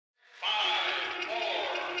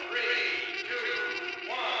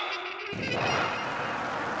So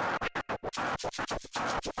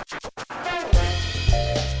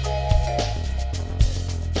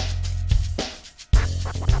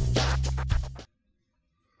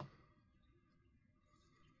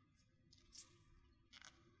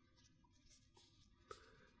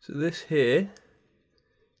this here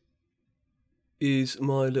is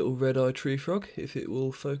my little red-eyed tree frog, if it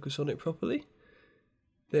will focus on it properly.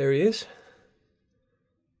 There he is.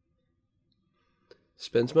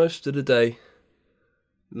 Spends most of the day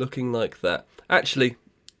looking like that. Actually,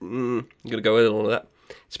 I'm going to go in on that.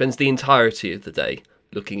 Spends the entirety of the day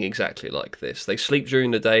looking exactly like this. They sleep during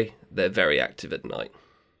the day, they're very active at night.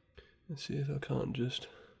 Let's see if I can't just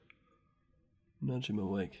nudge him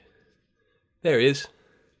awake. There he is.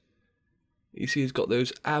 You see he's got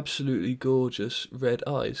those absolutely gorgeous red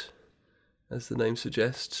eyes, as the name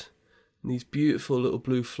suggests. And these beautiful little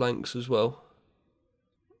blue flanks as well.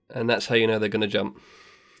 And that's how you know they're going to jump.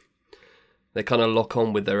 They kind of lock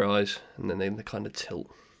on with their eyes, and then they kind of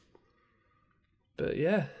tilt. But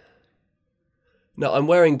yeah. Now, I'm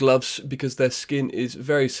wearing gloves because their skin is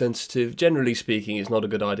very sensitive. Generally speaking, it's not a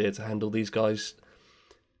good idea to handle these guys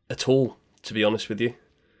at all, to be honest with you.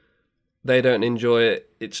 They don't enjoy it,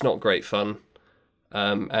 it's not great fun,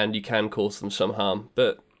 and you can cause them some harm,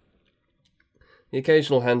 but the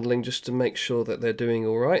occasional handling just to make sure that they're doing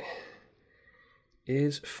alright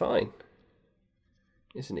is fine.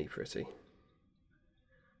 Isn't he pretty?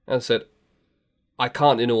 As I said, I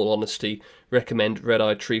can't in all honesty recommend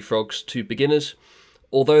red-eyed tree frogs to beginners.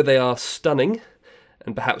 Although they are stunning,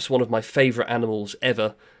 and perhaps one of my favourite animals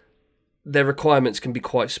ever, their requirements can be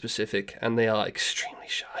quite specific, and they are extremely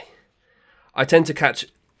shy. I tend to catch...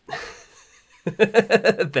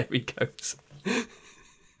 There he goes.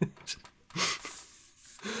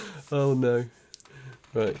 Oh no.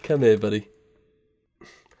 Right, come here, buddy.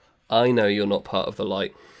 I know you're not part of the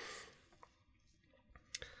light.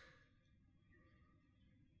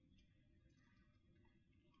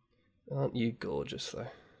 Aren't you gorgeous, though?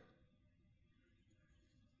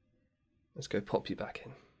 Let's go pop you back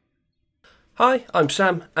in. Hi, I'm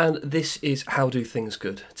Sam, and this is How Do Things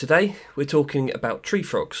Good. Today, we're talking about tree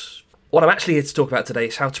frogs. What I'm actually here to talk about today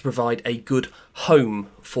is how to provide a good home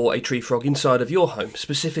for a tree frog inside of your home,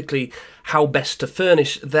 specifically how best to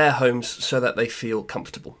furnish their homes so that they feel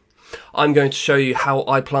comfortable. I'm going to show you how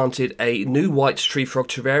I planted a new white tree frog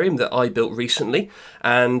terrarium that I built recently,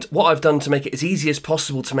 and what I've done to make it as easy as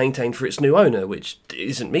possible to maintain for its new owner, which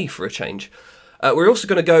isn't me for a change. We're also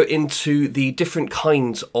going to go into the different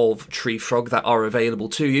kinds of tree frog that are available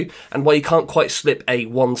to you, and why you can't quite slip a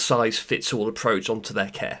one-size-fits-all approach onto their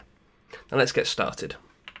care. Now let's get started.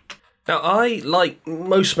 Now I, like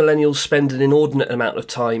most millennials, spend an inordinate amount of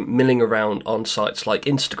time milling around on sites like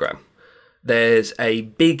Instagram. There's a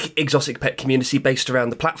big exotic pet community based around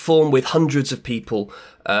the platform with hundreds of people,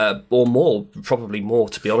 or more, probably more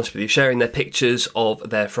to be honest with you, sharing their pictures of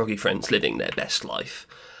their froggy friends living their best life.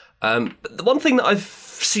 But the one thing that I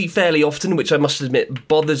see fairly often, which I must admit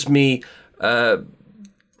bothers me a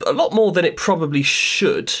lot more than it probably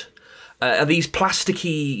should, are these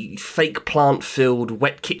plasticky, fake plant-filled,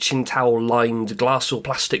 wet kitchen towel-lined glass or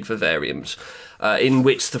plastic vivariums, in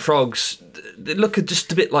which the frogs they look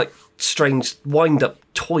just a bit like strange wind-up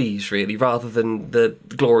toys, really, rather than the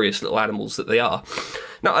glorious little animals that they are.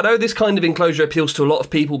 Now, I know this kind of enclosure appeals to a lot of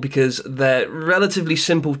people because they're relatively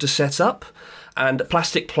simple to set up, and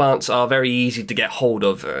plastic plants are very easy to get hold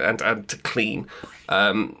of and to clean.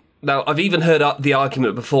 Now, I've even heard up the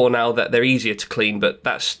argument before now that they're easier to clean, but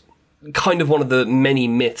that's kind of one of the many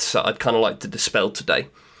myths that I'd kind of like to dispel today.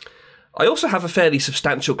 I also have a fairly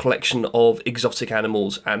substantial collection of exotic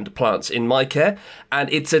animals and plants in my care,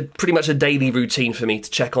 and it's pretty much a daily routine for me to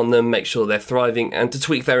check on them, make sure they're thriving, and to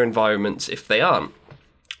tweak their environments if they aren't.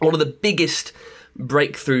 One of the biggest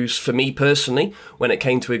breakthroughs for me personally when it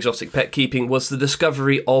came to exotic pet keeping was the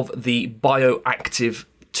discovery of the bioactive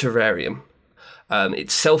terrarium.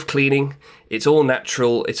 It's self-cleaning, it's all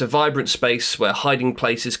natural, it's a vibrant space where hiding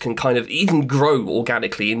places can kind of even grow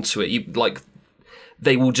organically into it.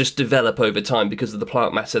 They will just develop over time because of the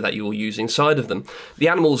plant matter that you will use inside of them. The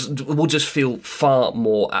animals will just feel far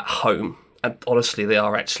more at home, and honestly they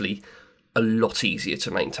are actually a lot easier to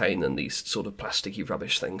maintain than these sort of plasticky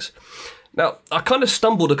rubbish things. Now, I kind of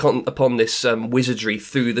stumbled upon this wizardry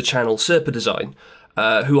through the channel Serpa Design,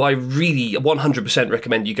 who I really 100%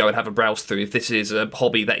 recommend you go and have a browse through if this is a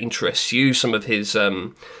hobby that interests you. Some of his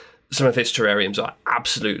terrariums are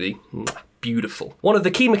absolutely beautiful. One of the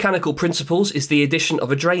key mechanical principles is the addition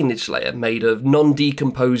of a drainage layer made of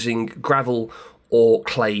non-decomposing gravel or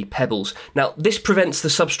clay pebbles. Now, this prevents the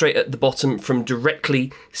substrate at the bottom from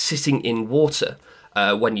directly sitting in water,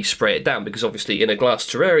 when you spray it down, because obviously in a glass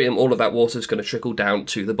terrarium, all of that water is going to trickle down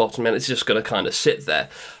to the bottom and it's just going to kind of sit there.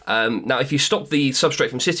 Now, if you stop the substrate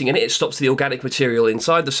from sitting in it, it stops the organic material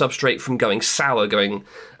inside the substrate from going sour, going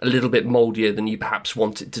a little bit mouldier than you perhaps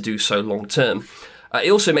want it to do so long term. It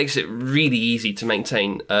also makes it really easy to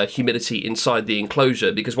maintain humidity inside the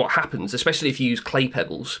enclosure, because what happens, especially if you use clay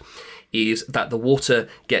pebbles, is that the water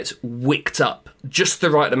gets wicked up. Just the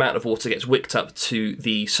right amount of water gets wicked up to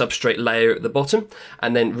the substrate layer at the bottom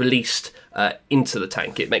and then released into the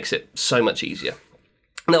tank. It makes it so much easier.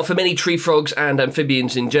 Now, for many tree frogs and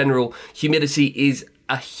amphibians in general, humidity is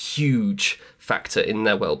a huge factor in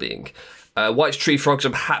their well-being. White's tree frogs are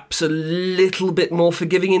perhaps a little bit more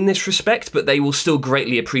forgiving in this respect, but they will still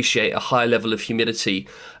greatly appreciate a higher level of humidity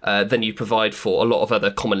than you provide for a lot of other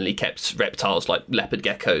commonly kept reptiles like leopard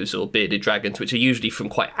geckos or bearded dragons, which are usually from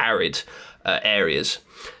quite arid areas.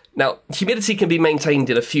 Now, humidity can be maintained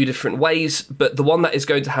in a few different ways, but the one that is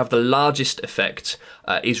going to have the largest effect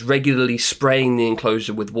is regularly spraying the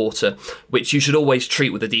enclosure with water, which you should always treat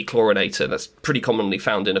with a dechlorinator. That's pretty commonly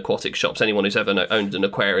found in aquatic shops. Anyone who's ever owned an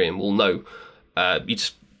aquarium will know. You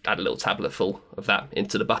just add a little tablet full of that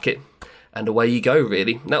into the bucket, and away you go,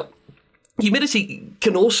 really. Now, humidity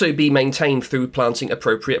can also be maintained through planting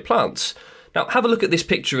appropriate plants. Now, have a look at this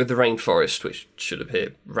picture of the rainforest, which should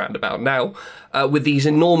appear round about now, with these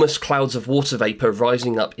enormous clouds of water vapour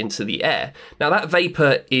rising up into the air. Now, that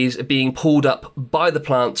vapour is being pulled up by the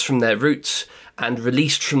plants from their roots and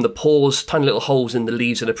released from the pores, tiny little holes in the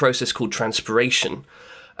leaves, in a process called transpiration.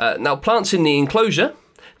 Now, plants in the enclosure,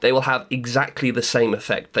 they will have exactly the same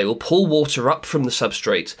effect. They will pull water up from the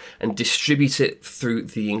substrate and distribute it through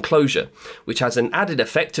the enclosure, which has an added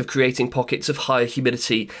effect of creating pockets of higher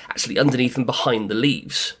humidity actually underneath and behind the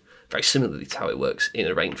leaves. Very similarly to how it works in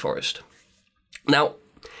a rainforest. Now,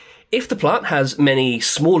 if the plant has many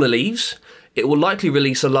smaller leaves, it will likely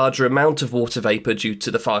release a larger amount of water vapour due to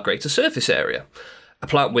the far greater surface area. A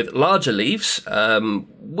plant with larger leaves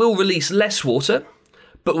will release less water,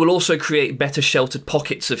 but will also create better sheltered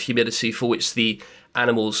pockets of humidity for which the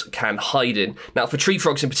animals can hide in. Now, for tree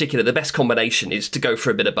frogs in particular, the best combination is to go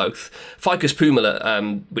for a bit of both. Ficus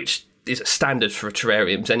pumila, which is a standard for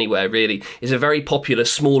terrariums anywhere really, is a very popular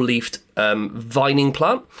small-leafed vining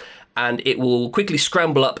plant, and it will quickly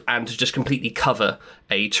scramble up and just completely cover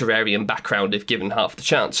a terrarium background if given half the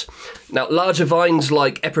chance. Now, larger vines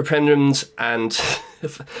like epipremnums and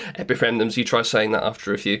epipremnums, you try saying that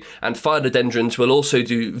after a few, and philodendrons will also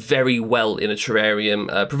do very well in a terrarium,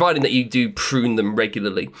 providing that you do prune them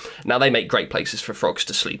regularly. Now, they make great places for frogs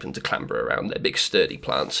to sleep and to clamber around. They're big, sturdy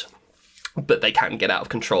plants, but they can get out of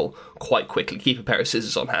control quite quickly. Keep a pair of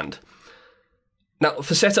scissors on hand. Now,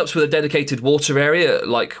 for setups with a dedicated water area,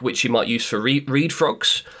 like which you might use for reed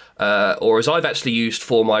frogs, or as I've actually used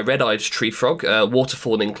for my red-eyed tree frog,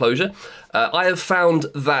 waterfall enclosure, I have found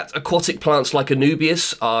that aquatic plants like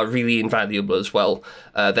Anubias are really invaluable as well.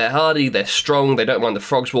 They're hardy, they're strong, they don't mind the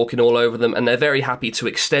frogs walking all over them, and they're very happy to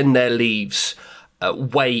extend their leaves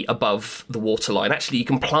way above the waterline. Actually, you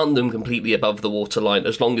can plant them completely above the waterline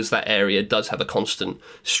as long as that area does have a constant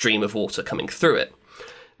stream of water coming through it.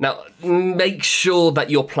 Now, make sure that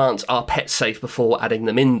your plants are pet safe before adding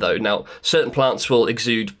them in, though. Now, certain plants will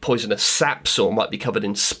exude poisonous saps or might be covered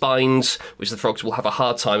in spines, which the frogs will have a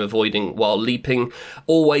hard time avoiding while leaping.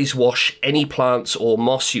 Always wash any plants or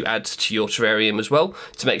moss you add to your terrarium as well,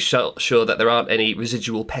 to make sure that there aren't any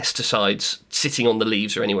residual pesticides sitting on the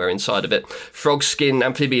leaves or anywhere inside of it. Frog skin,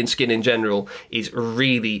 amphibian skin in general, is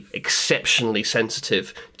really exceptionally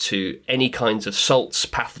sensitive to any kinds of salts,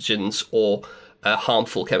 pathogens, or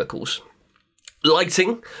harmful chemicals.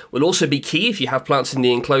 Lighting will also be key if you have plants in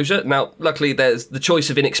the enclosure. Now, luckily, there's the choice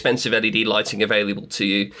of inexpensive LED lighting available to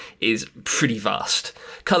you is pretty vast.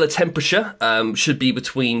 Colour temperature should be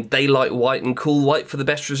between daylight white and cool white for the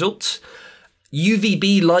best results.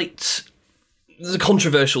 UVB light is a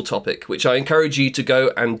controversial topic, which I encourage you to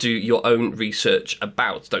go and do your own research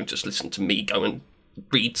about. Don't just listen to me, go and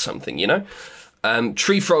read something, you know?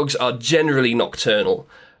 Tree frogs are generally nocturnal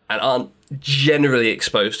and aren't generally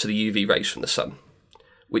exposed to the UV rays from the sun,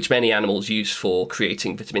 which many animals use for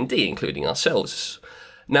creating vitamin D, including ourselves.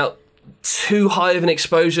 Now, too high of an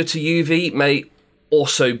exposure to UV may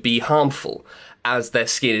also be harmful, as their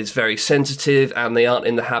skin is very sensitive and they aren't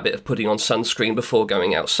in the habit of putting on sunscreen before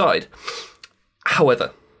going outside.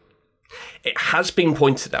 However, it has been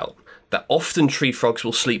pointed out that often tree frogs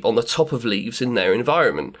will sleep on the top of leaves in their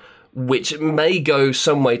environment, which may go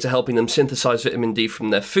some way to helping them synthesize vitamin D from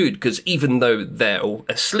their food, because even though they're all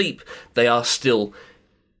asleep, they are still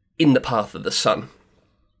in the path of the sun.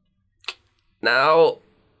 Now,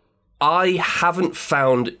 I haven't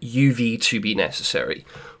found UV to be necessary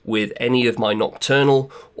with any of my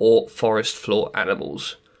nocturnal or forest floor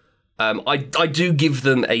animals. I do give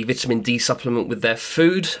them a vitamin D supplement with their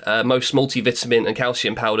food. Most multivitamin and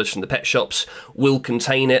calcium powders from the pet shops will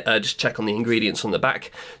contain it. Just check on the ingredients on the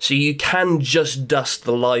back. So you can just dust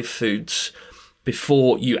the live foods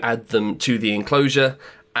before you add them to the enclosure,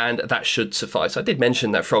 and that should suffice. I did mention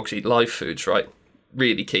that frogs eat live foods, right?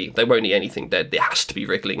 Really key. They won't eat anything dead. It has to be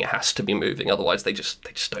wriggling, it has to be moving, otherwise they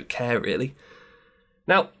just don't care, really.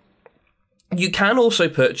 Now, you can also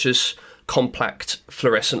purchase compact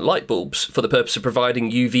fluorescent light bulbs for the purpose of providing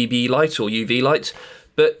UVB light or UV light,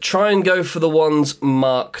 but try and go for the ones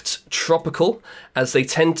marked tropical, as they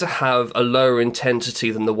tend to have a lower intensity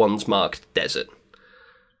than the ones marked desert.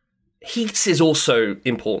 Heat is also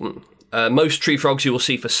important. Most tree frogs you will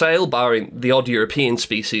see for sale, barring the odd European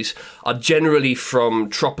species, are generally from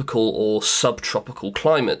tropical or subtropical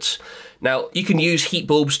climates. Now, you can use heat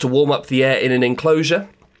bulbs to warm up the air in an enclosure,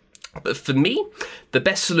 but for me, the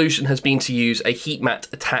best solution has been to use a heat mat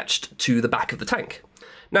attached to the back of the tank.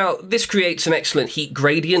 Now, this creates an excellent heat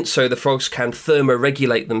gradient so the frogs can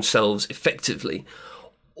thermoregulate themselves effectively.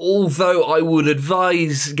 Although I would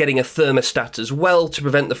advise getting a thermostat as well to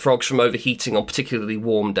prevent the frogs from overheating on particularly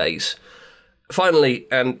warm days. Finally,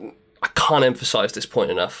 and I can't emphasise this point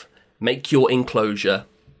enough, make your enclosure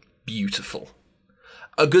beautiful.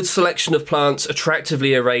 A good selection of plants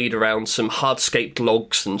attractively arrayed around some hardscaped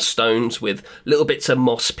logs and stones with little bits of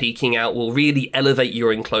moss peeking out will really elevate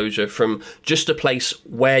your enclosure from just a place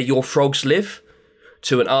where your frogs live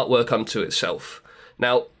to an artwork unto itself.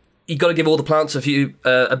 Now, you've got to give all the plants a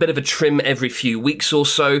bit of a trim every few weeks or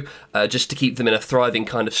so, just to keep them in a thriving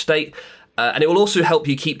kind of state. And it will also help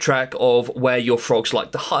you keep track of where your frogs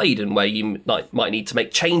like to hide and where you might need to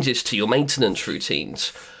make changes to your maintenance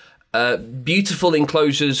routines. Beautiful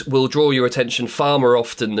enclosures will draw your attention far more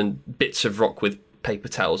often than bits of rock with paper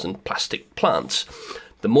towels and plastic plants.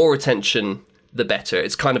 The more attention, the better.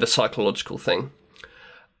 It's kind of a psychological thing.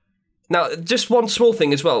 Now, just one small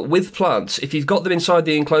thing as well. With plants, if you've got them inside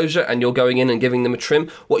the enclosure and you're going in and giving them a trim,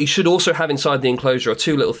 what you should also have inside the enclosure are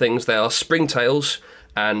two little things. They are springtails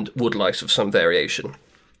and woodlice of some variation.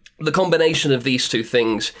 The combination of these two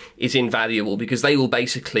things is invaluable because they will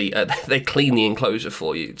basically, they clean the enclosure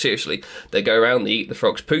for you. Seriously, they go around, they eat the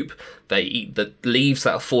frog's poop, they eat the leaves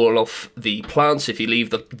that have fallen off the plants. If you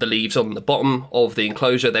leave the leaves on the bottom of the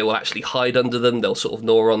enclosure, they will actually hide under them, they'll sort of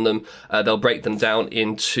gnaw on them, they'll break them down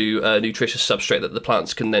into nutritious substrate that the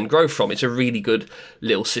plants can then grow from. It's a really good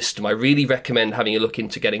little system. I really recommend having a look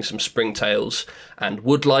into getting some springtails and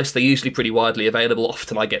woodlice. They're usually pretty widely available.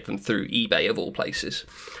 Often I get them through eBay of all places.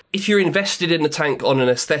 If you're invested in the tank on an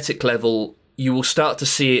aesthetic level, you will start to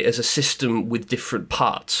see it as a system with different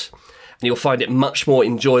parts. And you'll find it much more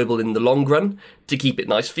enjoyable in the long run to keep it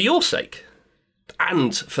nice for your sake.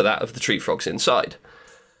 And for that of the tree frogs inside.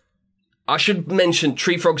 I should mention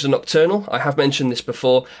tree frogs are nocturnal. I have mentioned this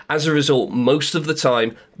before. As a result, most of the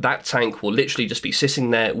time, that tank will literally just be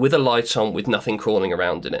sitting there with a light on with nothing crawling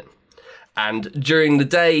around in it. And during the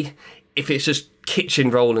day, if it's just kitchen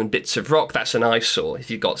roll and bits of rock, that's an eyesore. If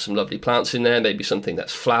you've got some lovely plants in there, maybe something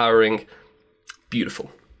that's flowering,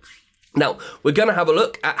 beautiful. Now, we're going to have a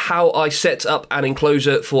look at how I set up an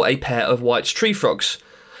enclosure for a pair of White's tree frogs.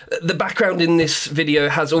 The background in this video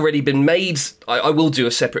has already been made. I will do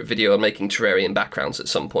a separate video on making terrarium backgrounds at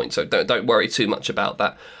some point, so don't worry too much about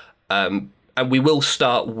that. And we will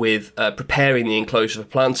start with preparing the enclosure for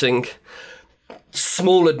planting.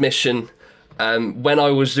 Small admission, when I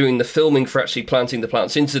was doing the filming for actually planting the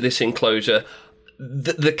plants into this enclosure,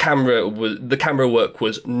 the camera work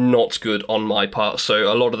was not good on my part,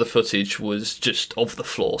 so a lot of the footage was just of the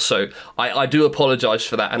floor. So I do apologise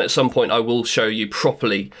for that, and at some point I will show you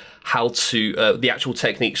properly how to the actual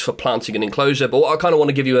techniques for planting an enclosure. But what I kind of want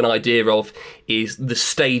to give you an idea of is the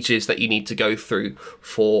stages that you need to go through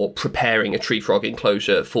for preparing a tree frog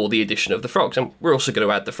enclosure for the addition of the frogs, and we're also going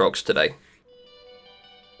to add the frogs today.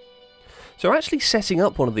 So actually setting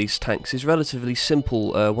up one of these tanks is relatively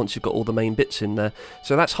simple once you've got all the main bits in there.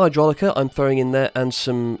 So that's hydraulica I'm throwing in there, and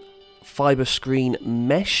some fibre screen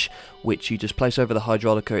mesh, which you just place over the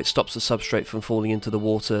hydraulica. It stops the substrate from falling into the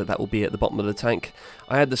water that will be at the bottom of the tank.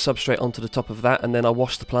 I add the substrate onto the top of that, and then I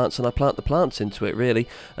wash the plants and I plant the plants into it, really.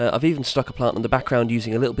 I've even stuck a plant in the background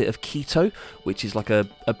using a little bit of keto, which is like a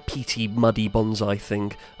peaty, muddy bonsai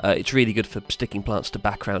thing. It's really good for sticking plants to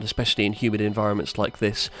background, especially in humid environments like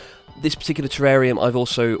this. This particular terrarium, I've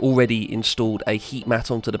also already installed a heat mat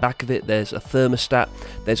onto the back of it. There's a thermostat.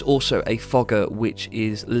 There's also a fogger which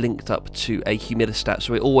is linked up to a humidistat,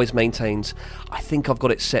 so it always maintains, I think I've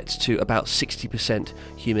got it set to about 60%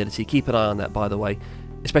 humidity. Keep an eye on that, by the way.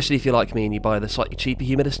 Especially if you're like me and you buy the slightly cheaper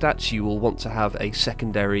humidistats, you will want to have a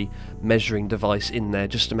secondary measuring device in there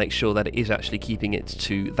just to make sure that it is actually keeping it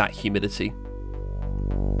to that humidity.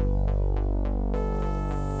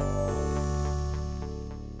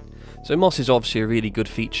 So moss is obviously a really good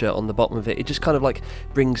feature on the bottom of it. It just kind of like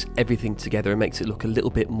brings everything together and makes it look a little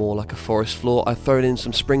bit more like a forest floor. I've thrown in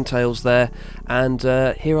some springtails there, and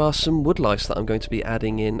here are some woodlice that I'm going to be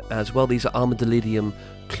adding in as well. These are Armadillidium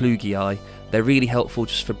klugii. They're really helpful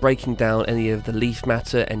just for breaking down any of the leaf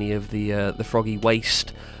matter, any of the froggy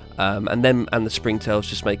waste. And the springtails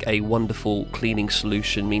just make a wonderful cleaning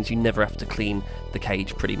solution. Means you never have to clean the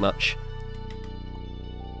cage pretty much.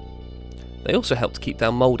 They also help to keep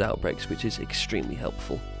down mould outbreaks, which is extremely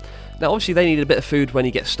helpful. Now obviously they need a bit of food when you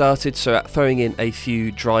get started, so throwing in a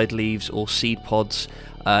few dried leaves or seed pods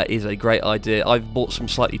is a great idea. I've bought some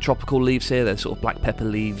slightly tropical leaves here. They're sort of black pepper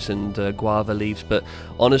leaves and guava leaves, but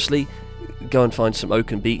honestly, go and find some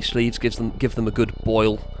oak and beech leaves, give them a good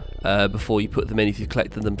boil before you put them in if you've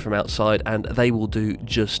collected them from outside, and they will do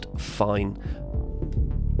just fine.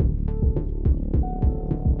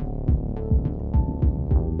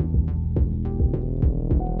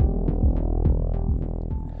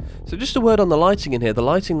 So just a word on the lighting in here. The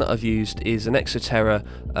lighting that I've used is an Exoterra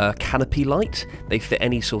canopy light. They fit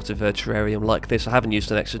any sort of terrarium like this. I haven't used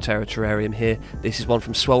an Exoterra terrarium here. This is one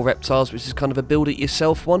from Swell Reptiles, which is kind of a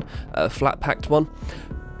build-it-yourself one, a flat-packed one.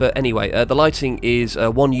 But anyway, the lighting is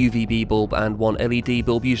one UVB bulb and one LED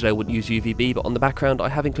bulb. Usually I wouldn't use UVB, but on the background I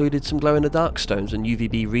have included some glow-in-the-dark stones, and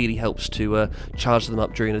UVB really helps to charge them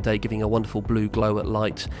up during the day, giving a wonderful blue glow at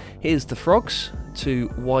light. Here's the frogs, 2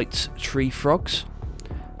 white tree frogs.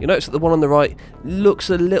 You notice that the one on the right looks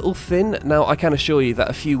a little thin. Now, I can assure you that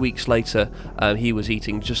a few weeks later, he was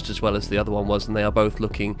eating just as well as the other one was, and they are both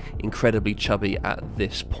looking incredibly chubby at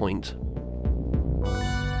this point.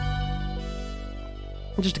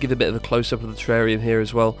 And just to give a bit of a close-up of the terrarium here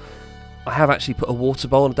as well, I have actually put a water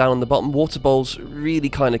bowl down on the bottom. Water bowl's really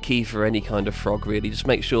kind of key for any kind of frog, really. Just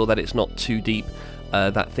make sure that it's not too deep,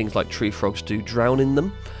 that things like tree frogs do drown in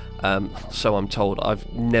them. So I'm told.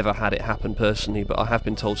 I've never had it happen personally, but I have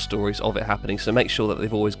been told stories of it happening, so make sure that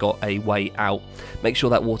they've always got a way out. Make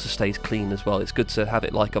sure that water stays clean as well. It's good to have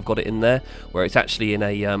it like I've got it in there, where it's actually in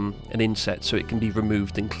a an inset, so it can be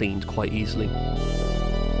removed and cleaned quite easily.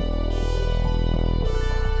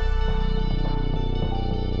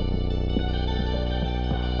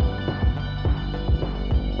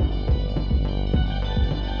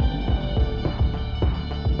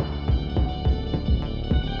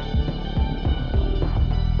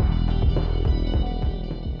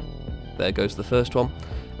 There goes the first one,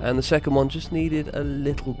 and the second one just needed a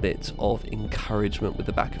little bit of encouragement with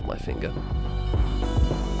the back of my finger.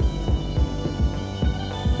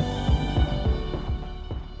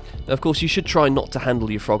 Now, of course, you should try not to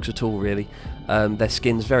handle your frogs at all, really. Their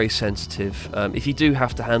skin's very sensitive. If you do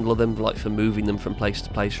have to handle them, like for moving them from place to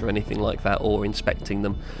place or anything like that, or inspecting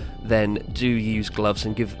them, then do use gloves,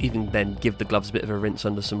 and give the gloves a bit of a rinse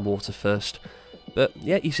under some water first. But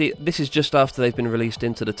yeah, you see, this is just after they've been released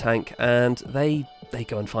into the tank, and they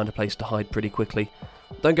go and find a place to hide pretty quickly.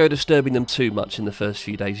 Don't go disturbing them too much in the first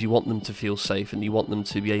few days. You want them to feel safe, and you want them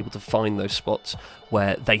to be able to find those spots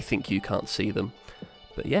where they think you can't see them.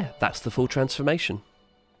 But yeah, that's the full transformation.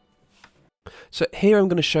 So here I'm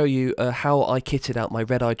going to show you how I kitted out my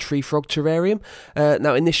red-eyed tree frog terrarium.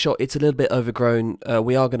 Now in this shot it's a little bit overgrown.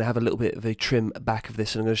 We are going to have a little bit of a trim back of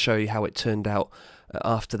this, and I'm going to show you how it turned out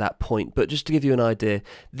after that point. But just to give you an idea,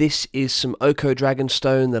 this is some Oko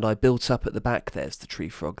dragonstone that I built up at the back. There's the tree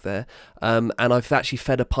frog there, and I've actually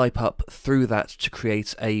fed a pipe up through that to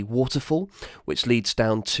create a waterfall, which leads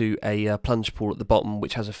down to a plunge pool at the bottom,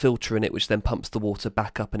 which has a filter in it, which then pumps the water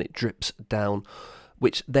back up and it drips down,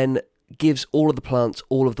 which then gives all of the plants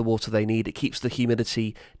all of the water they need. It keeps the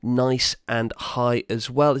humidity nice and high as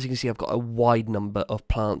well. As you can see, I've got a wide number of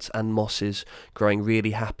plants and mosses growing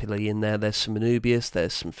really happily in there. There's some Anubias,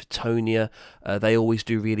 there's some Fittonia. They always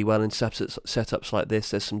do really well in setups like this.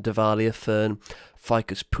 There's some Dahlia fern,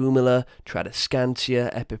 Ficus pumila,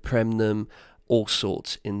 Tradescantia, Epipremnum, all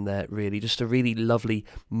sorts in there really. Just a really lovely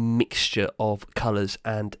mixture of colours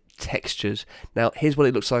and textures. Now, here's what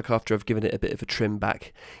it looks like after I've given it a bit of a trim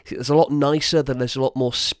back. See, it's a lot nicer, there's a lot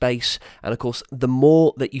more space, and of course, the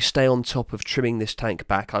more that you stay on top of trimming this tank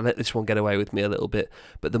back, I let this one get away with me a little bit,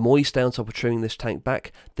 but the more you stay on top of trimming this tank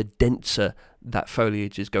back, the denser that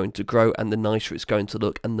foliage is going to grow and the nicer it's going to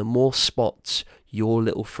look, and the more spots your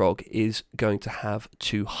little frog is going to have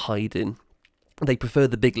to hide in. They prefer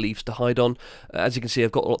the big leaves to hide on. As you can see,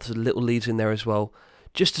 I've got lots of little leaves in there as well,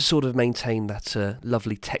 just to sort of maintain that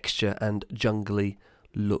lovely texture and jungly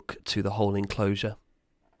look to the whole enclosure.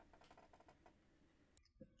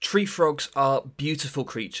 Tree frogs are beautiful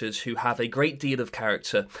creatures who have a great deal of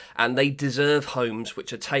character, and they deserve homes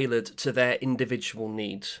which are tailored to their individual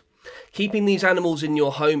needs. Keeping these animals in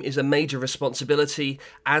your home is a major responsibility,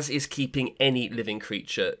 as is keeping any living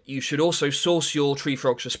creature. You should also source your tree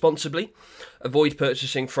frogs responsibly. Avoid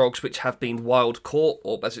purchasing frogs which have been wild caught,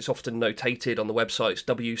 or as it's often notated on the websites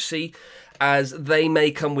WC, as they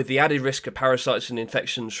may come with the added risk of parasites and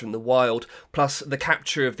infections from the wild, plus the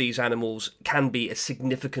capture of these animals can be a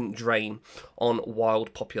significant drain on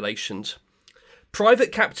wild populations.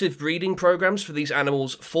 Private captive breeding programs for these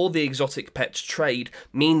animals for the exotic pets trade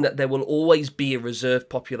mean that there will always be a reserve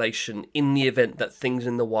population in the event that things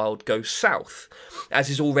in the wild go south, as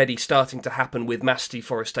is already starting to happen with mass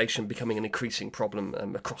deforestation becoming an increasing problem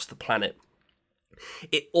across the planet.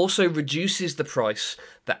 It also reduces the price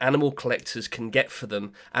that animal collectors can get for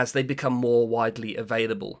them as they become more widely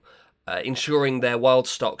available, ensuring their wild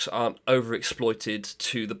stocks aren't overexploited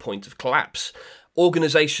to the point of collapse.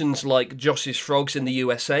 Organisations like Josh's Frogs in the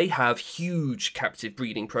USA have huge captive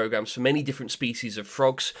breeding programs for many different species of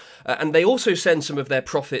frogs, and they also send some of their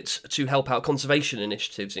profits to help out conservation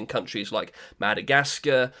initiatives in countries like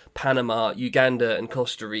Madagascar, Panama, Uganda and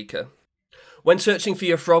Costa Rica. When searching for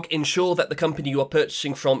your frog, ensure that the company you are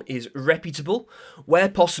purchasing from is reputable. Where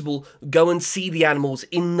possible, go and see the animals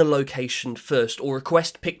in the location first, or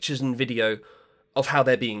request pictures and video of how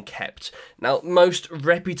they're being kept. Now, most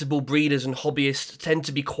reputable breeders and hobbyists tend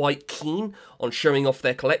to be quite keen on showing off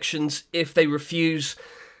their collections. If they refuse,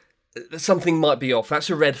 something might be off. That's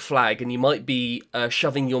a red flag, and you might be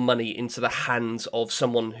shoving your money into the hands of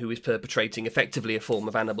someone who is perpetrating effectively a form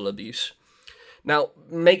of animal abuse. Now,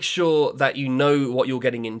 make sure that you know what you're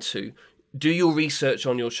getting into. Do your research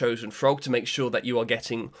on your chosen frog to make sure that you are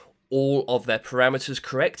getting all of their parameters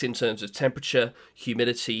correct in terms of temperature,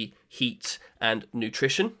 humidity, heat, and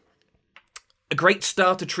nutrition. A great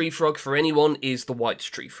starter tree frog for anyone is the white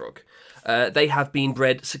tree frog. They have been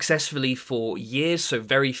bred successfully for years, so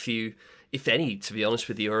very few, if any, to be honest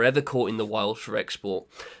with you, are ever caught in the wild for export.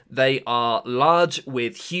 They are large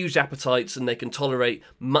with huge appetites, and they can tolerate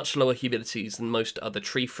much lower humidities than most other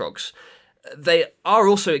tree frogs. They are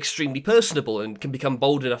also extremely personable and can become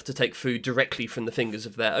bold enough to take food directly from the fingers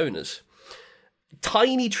of their owners.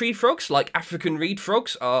 Tiny tree frogs, like African reed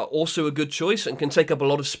frogs, are also a good choice and can take up a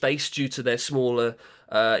lot of space due to their smaller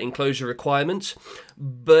enclosure requirements,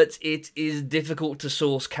 but it is difficult to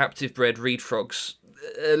source captive bred reed frogs,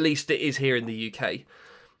 at least it is here in the UK.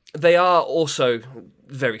 They are also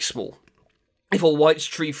very small. If a white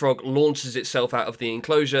tree frog launches itself out of the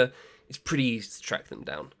enclosure, it's pretty easy to track them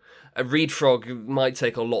down. A reed frog might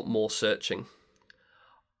take a lot more searching.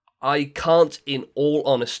 I can't, in all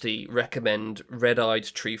honesty, recommend red-eyed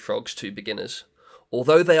tree frogs to beginners.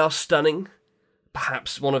 Although they are stunning,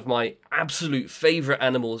 perhaps one of my absolute favourite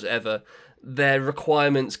animals ever, their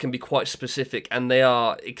requirements can be quite specific and they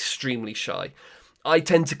are extremely shy. I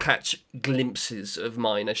tend to catch glimpses of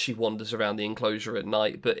mine as she wanders around the enclosure at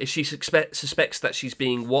night, but if she suspects that she's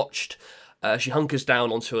being watched, she hunkers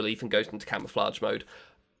down onto a leaf and goes into camouflage mode.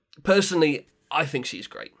 Personally, I think she's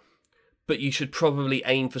great, but you should probably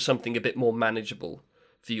aim for something a bit more manageable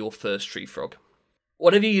for your first tree frog.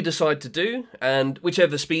 Whatever you decide to do, and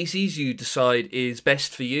whichever species you decide is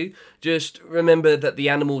best for you, just remember that the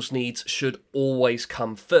animal's needs should always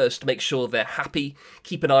come first. Make sure they're happy,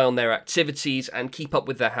 keep an eye on their activities, and keep up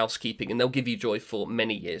with their housekeeping, and they'll give you joy for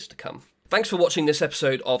many years to come. Thanks for watching this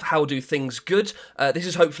episode of How Do Things Good. This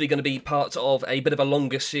is hopefully going to be part of a bit of a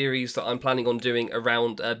longer series that I'm planning on doing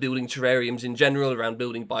around building terrariums in general, around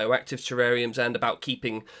building bioactive terrariums, and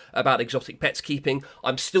about exotic pets keeping.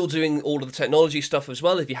 I'm still doing all of the technology stuff as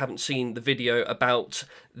well. If you haven't seen the video about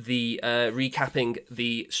the recapping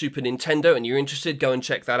the Super Nintendo and you're interested, go and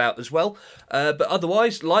check that out as well. But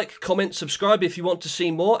otherwise, like, comment, subscribe if you want to see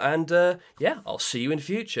more, and yeah, I'll see you in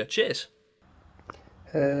future. Cheers.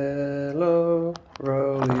 Hello,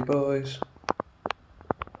 Roly boys.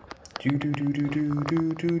 Do do do do do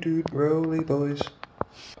do do do, Roly boys.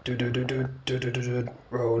 Do do do do do do do do.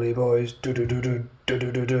 Roly boys. Do do do do do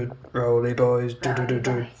do do do. Roly boys. Do do do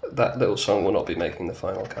do. That little song will not be making the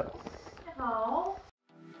final cut.